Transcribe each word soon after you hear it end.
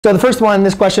So the first one,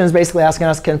 this question is basically asking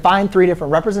us, can find 3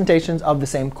 different representations of the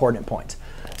same coordinate point.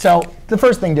 So the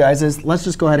first thing, guys, is let's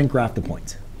just go ahead and graph the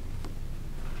points.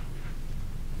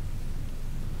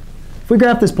 If we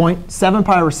graph this point, 7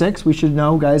 pi over 6, we should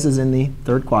know, guys, is in the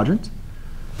 3rd quadrant.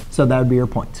 So that would be your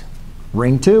point.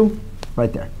 Ring 2,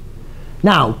 right there.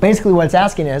 Now, basically what it's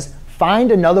asking is,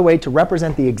 find another way to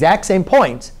represent the exact same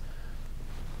point,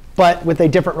 but with a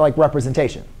different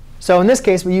representation. So in this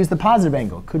case, we use the positive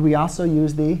angle. Could we also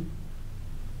use the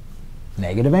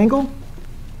negative angle?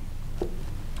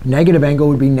 Negative angle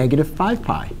would be negative 5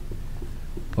 pi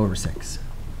over 6.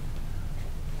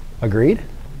 Agreed?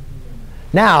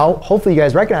 Now, hopefully you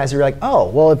guys recognize, you're like, oh,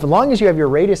 well, as long as you have your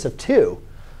radius of 2,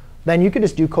 then you could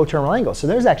just do coterminal angles. So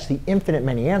there's actually infinite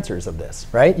many answers of this,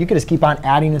 right? You could just keep on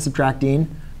adding and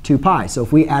subtracting 2 pi. So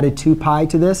if we added 2 pi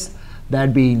to this,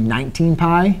 that'd be 19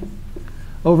 pi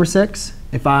over 6.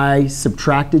 If I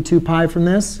subtracted 2 pi from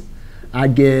this,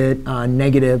 I'd get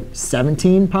negative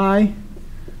 17 pi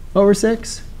over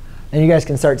 6. And you guys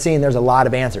can start seeing there's a lot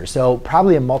of answers. So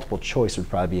probably a multiple choice would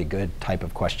probably be a good type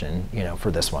of question, for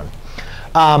this one.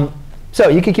 So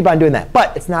you can keep on doing that.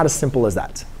 But it's not as simple as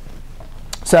that.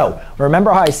 So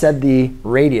remember how I said the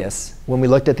radius, when we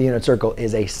looked at the unit circle,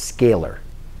 is a scalar,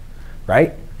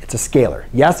 right? It's a scalar.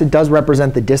 Yes, it does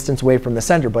represent the distance away from the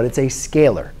center, but it's a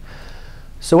scalar.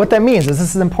 So what that means is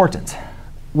this is important.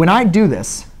 When I do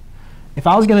this, if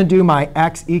I was going to do my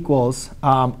x equals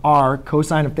r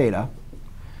cosine of theta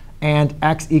and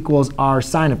x equals r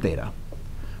sine of theta,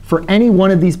 for any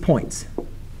one of these points,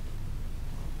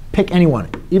 pick any one,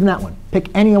 even that one. Pick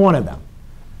any one of them.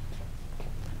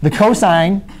 The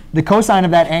cosine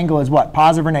of that angle is what?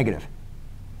 Positive or negative?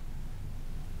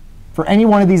 For any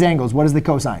one of these angles, what is the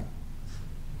cosine?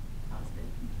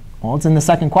 Well, it's in the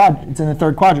second quadrant. It's in the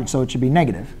 3rd quadrant, so it should be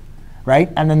negative, right?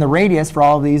 And then the radius for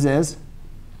all of these is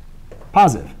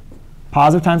positive.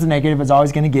 Positive times a negative is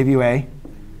always going to give you a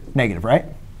negative, right?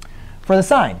 For the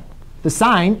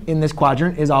sine in this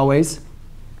quadrant is always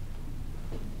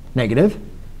negative,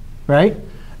 right?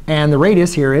 And the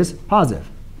radius here is positive.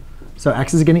 So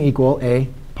x is going to equal a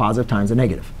positive times a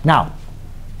negative. Now,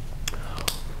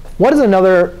 what is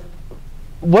another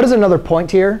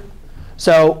point here?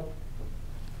 So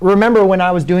remember when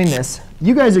I was doing this,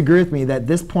 you guys agree with me that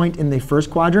this point in the 1st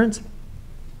quadrant,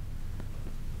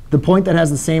 the point that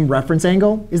has the same reference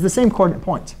angle, is the same coordinate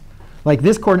point. Like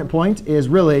this coordinate point is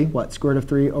really, what, square root of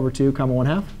 3 over 2 comma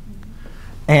 1/2?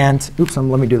 And, oops,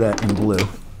 let me do that in blue.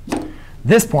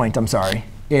 This point, I'm sorry,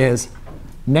 is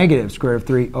negative square root of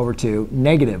 3 over 2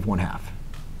 negative 1/2.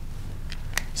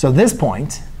 So this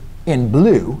point in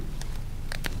blue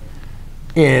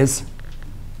is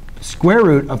square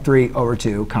root of 3 over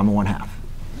 2 comma 1/2.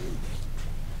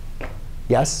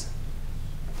 Yes?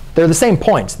 They're the same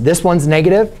points. This one's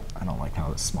negative. I don't like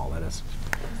how small that is.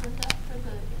 Isn't that for the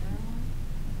inner one?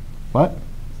 What?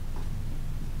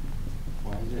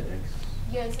 Why is it x?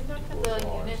 Yeah, isn't that for the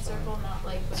unit circle, not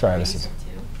like with Sorry, the this radius is- of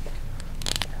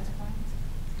 2 as points?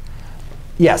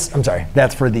 Yes, I'm sorry.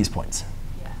 That's for these points.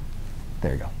 Yeah.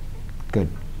 There you go.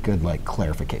 Good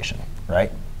clarification,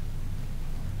 right?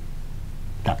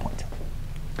 That point.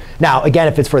 Now, again,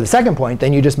 if it's for the second point,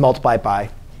 then you just multiply it by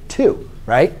 2,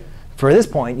 right? For this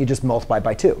point, you just multiply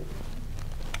by 2.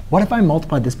 What if I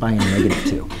multiplied this by a negative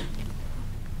 2?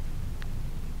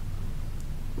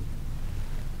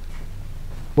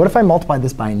 What if I multiplied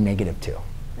this by a negative 2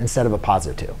 instead of a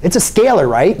positive 2? It's a scalar,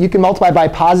 right? You can multiply by a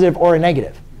positive or a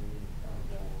negative.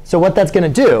 So what that's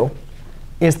going to do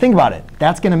is, think about it.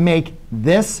 That's going to make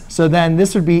this. So then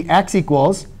this would be x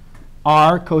equals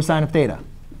r cosine of theta.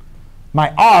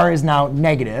 My r is now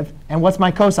negative. And what's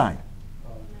my cosine?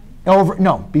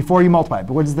 No, before you multiply.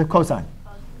 But what is the cosine?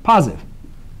 Positive.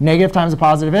 Negative times a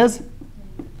positive is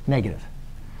negative.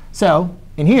 So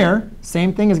in here,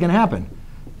 same thing is going to happen.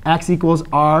 X equals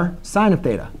r sine of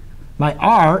theta. My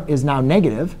r is now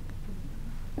negative,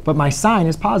 but my sine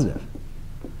is positive.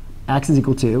 X is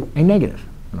equal to a negative.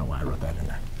 I don't know why I wrote that in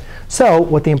there. So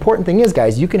what the important thing is,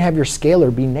 guys, you can have your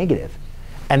scalar be negative,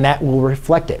 and that will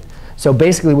reflect it. So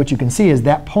basically what you can see is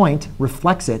that point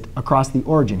reflects it across the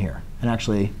origin here. And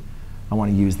actually, I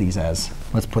want to use these as,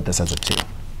 let's put this as a 2.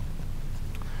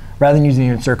 Rather than using a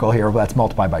unit circle here, let's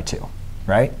multiply by 2,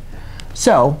 right?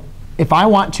 So if I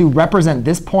want to represent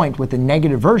this point with a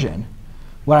negative version,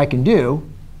 what I can do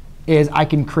is I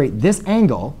can create this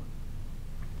angle,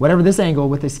 whatever this angle,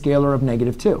 with a scalar of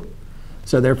negative 2.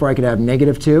 So therefore, I could have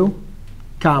negative 2,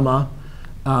 comma,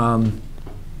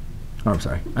 I'm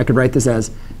sorry. I could write this as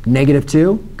negative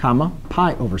 2, comma,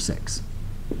 pi over 6.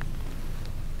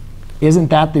 Isn't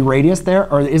that the radius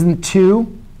there? Or isn't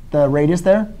 2 the radius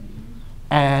there?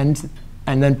 And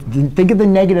And then think of the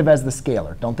negative as the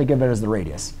scalar. Don't think of it as the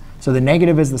radius. So the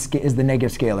negative is the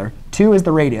negative scalar. 2 is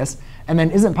the radius. And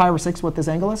then isn't pi over 6 what this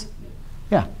angle is?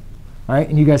 Yeah. All right.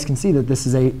 And you guys can see that this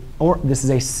is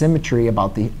a symmetry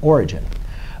about the origin.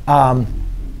 And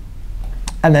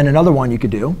then another one you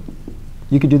could do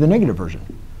the negative version.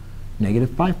 Negative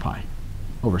 5 pi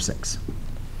over 6.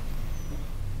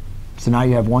 So now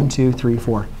you have 1, 2, 3,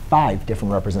 4, 5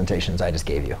 different representations I just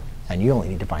gave you. And you only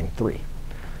need to find 3.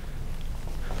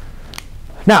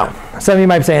 Now, some of you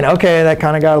might be saying, OK, that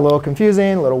kind of got a little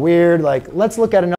confusing, a little weird. Like, let's look at another.